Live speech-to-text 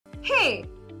Hey,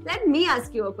 let me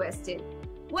ask you a question.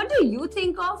 What do you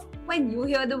think of when you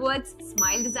hear the words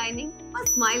smile designing or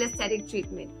smile aesthetic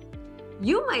treatment?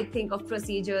 You might think of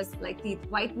procedures like teeth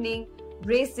whitening,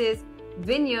 braces,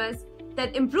 veneers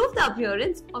that improve the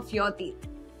appearance of your teeth.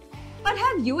 But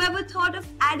have you ever thought of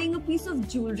adding a piece of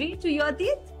jewelry to your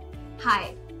teeth?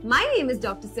 Hi, my name is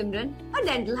Dr. Simran, a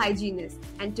dental hygienist,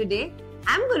 and today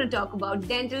I'm going to talk about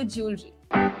dental jewelry.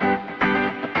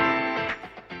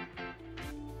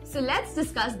 So let's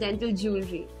discuss dental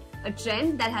jewelry, a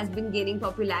trend that has been gaining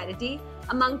popularity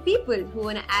among people who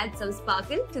want to add some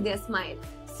sparkle to their smile.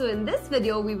 So in this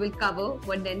video, we will cover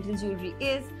what dental jewelry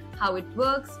is, how it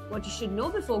works, what you should know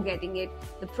before getting it,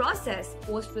 the process,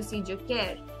 post-procedure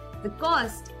care, the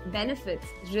cost, benefits,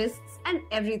 risks, and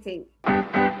everything.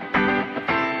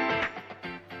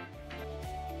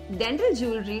 Dental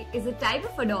jewelry is a type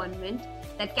of adornment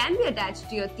that can be attached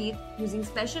to your teeth using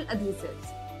special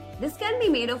adhesives. This can be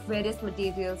made of various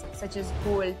materials such as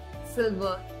gold,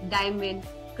 silver, diamond,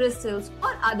 crystals,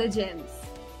 or other gems.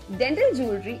 Dental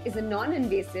jewelry is a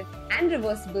non-invasive and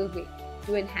reversible way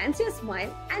to enhance your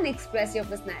smile and express your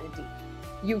personality.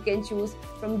 You can choose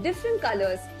from different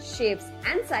colors, shapes,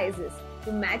 and sizes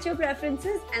to match your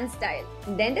preferences and style.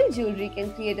 Dental jewelry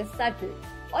can create a subtle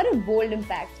or a bold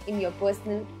impact in your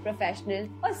personal, professional,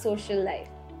 or social life.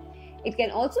 It can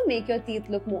also make your teeth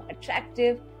look more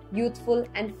attractive, youthful,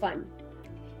 and fun.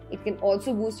 It can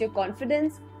also boost your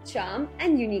confidence, charm,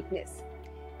 and uniqueness.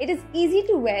 It is easy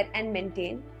to wear and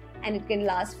maintain, and it can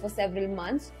last for several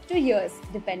months to years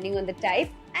depending on the type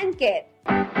and care.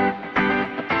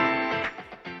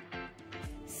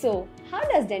 So, how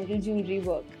does dental jewelry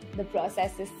work? The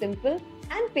process is simple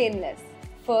and painless.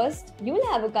 First, you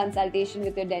will have a consultation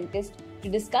with your dentist to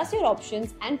discuss your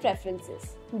options and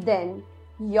preferences. Then,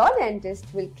 your dentist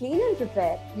will clean and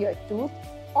prepare your tooth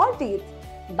or teeth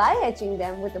by etching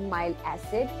them with a mild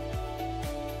acid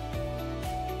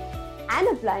and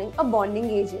applying a bonding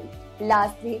agent.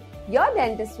 Lastly, your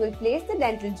dentist will place the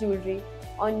dental jewelry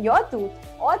on your tooth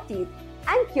or teeth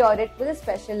and cure it with a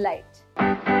special light.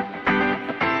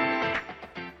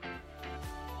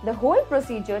 The whole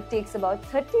procedure takes about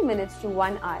 30 minutes to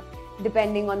 1 hour,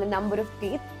 depending on the number of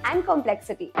teeth and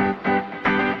complexity.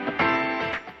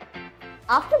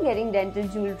 After getting dental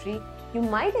jewelry, you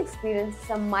might experience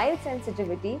some mild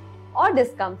sensitivity or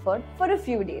discomfort for a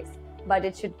few days, but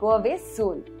it should go away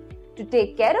soon. To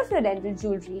take care of your dental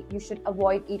jewelry, you should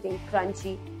avoid eating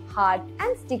crunchy, hard,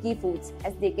 and sticky foods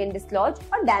as they can dislodge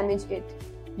or damage it.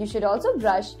 You should also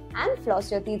brush and floss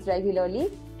your teeth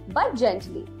regularly, but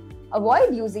gently.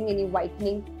 Avoid using any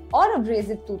whitening or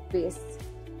abrasive toothpastes.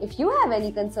 If you have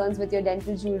any concerns with your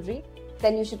dental jewelry,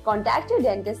 then you should contact your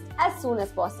dentist as soon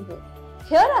as possible.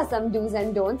 Here are some do's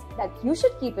and don'ts that you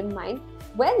should keep in mind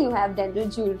when you have dental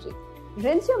jewelry.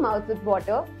 Rinse your mouth with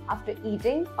water after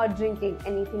eating or drinking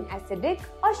anything acidic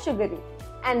or sugary.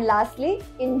 And lastly,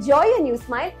 enjoy your new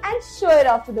smile and show it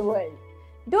off to the world.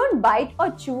 Don't bite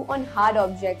or chew on hard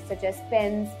objects such as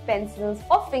pens, pencils,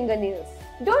 or fingernails.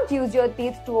 Don't use your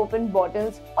teeth to open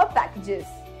bottles or packages.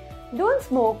 Don't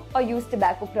smoke or use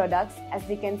tobacco products as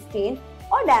they can stain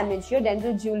or damage your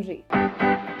dental jewelry.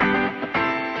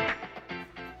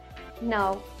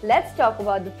 Now, let's talk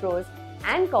about the pros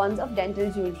and cons of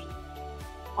dental jewelry.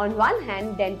 On one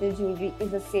hand, dental jewelry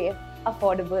is a safe,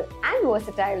 affordable, and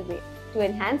versatile way to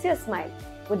enhance your smile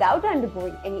without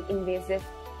undergoing any invasive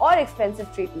or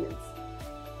expensive treatments.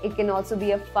 It can also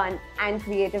be a fun and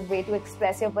creative way to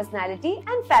express your personality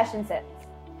and fashion sense.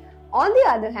 On the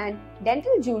other hand,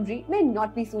 dental jewelry may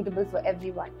not be suitable for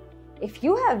everyone. If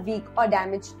you have weak or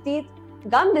damaged teeth,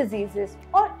 gum diseases,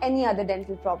 or any other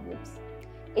dental problems.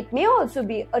 It may also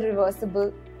be a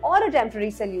reversible or a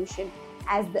temporary solution,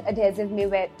 as the adhesive may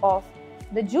wear off,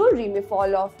 the jewelry may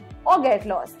fall off or get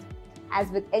lost. As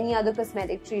with any other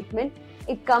cosmetic treatment,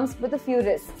 it comes with a few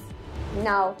risks.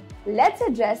 Now, let's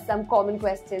address some common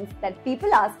questions that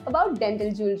people ask about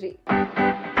dental jewelry.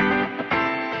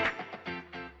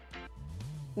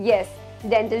 Yes,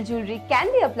 dental jewelry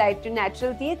can be applied to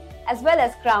natural teeth as well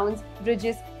as crowns,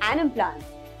 bridges, and implants.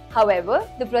 However,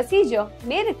 the procedure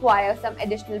may require some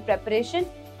additional preparation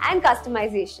and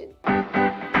customization.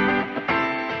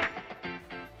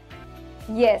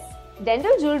 Yes,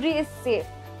 dental jewelry is safe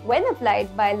when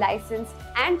applied by a licensed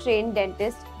and trained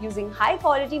dentist using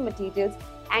high-quality materials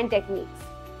and techniques.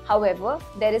 However,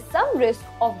 there is some risk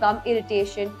of gum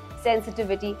irritation,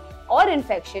 sensitivity, or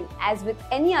infection as with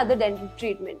any other dental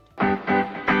treatment.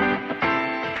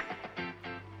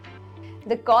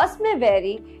 The cost may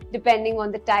vary depending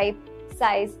on the type,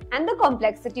 size, and the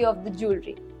complexity of the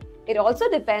jewelry. It also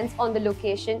depends on the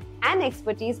location and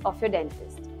expertise of your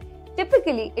dentist.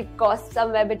 Typically, it costs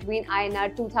somewhere between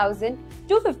INR 2,000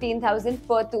 to 15,000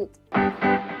 per tooth.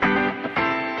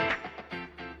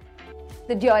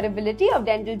 The durability of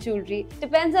dental jewelry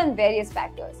depends on various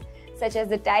factors, such as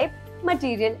the type,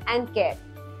 material, and care.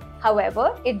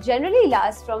 However, it generally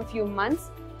lasts from few months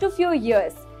to few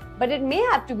years, but it may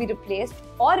have to be replaced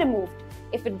or removed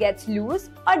if it gets loose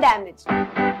or damaged.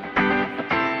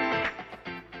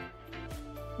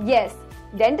 Yes,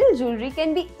 dental jewelry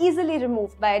can be easily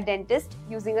removed by a dentist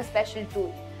using a special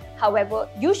tool. However,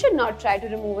 you should not try to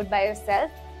remove it by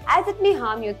yourself as it may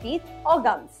harm your teeth or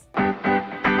gums.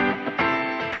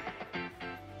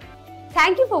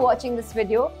 Thank you for watching this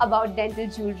video about dental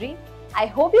jewelry. I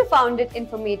hope you found it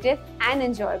informative and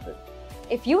enjoyable.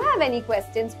 If you have any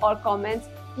questions or comments,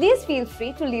 please feel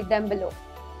free to leave them below.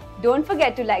 Don't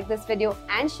forget to like this video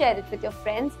and share it with your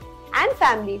friends and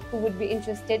family who would be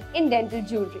interested in dental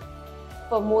jewelry.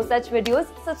 For more such videos,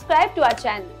 subscribe to our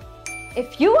channel.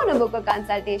 If you want to book a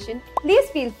consultation, please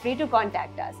feel free to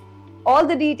contact us. All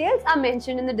the details are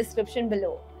mentioned in the description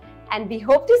below. And we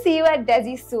hope to see you at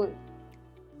Dezy soon.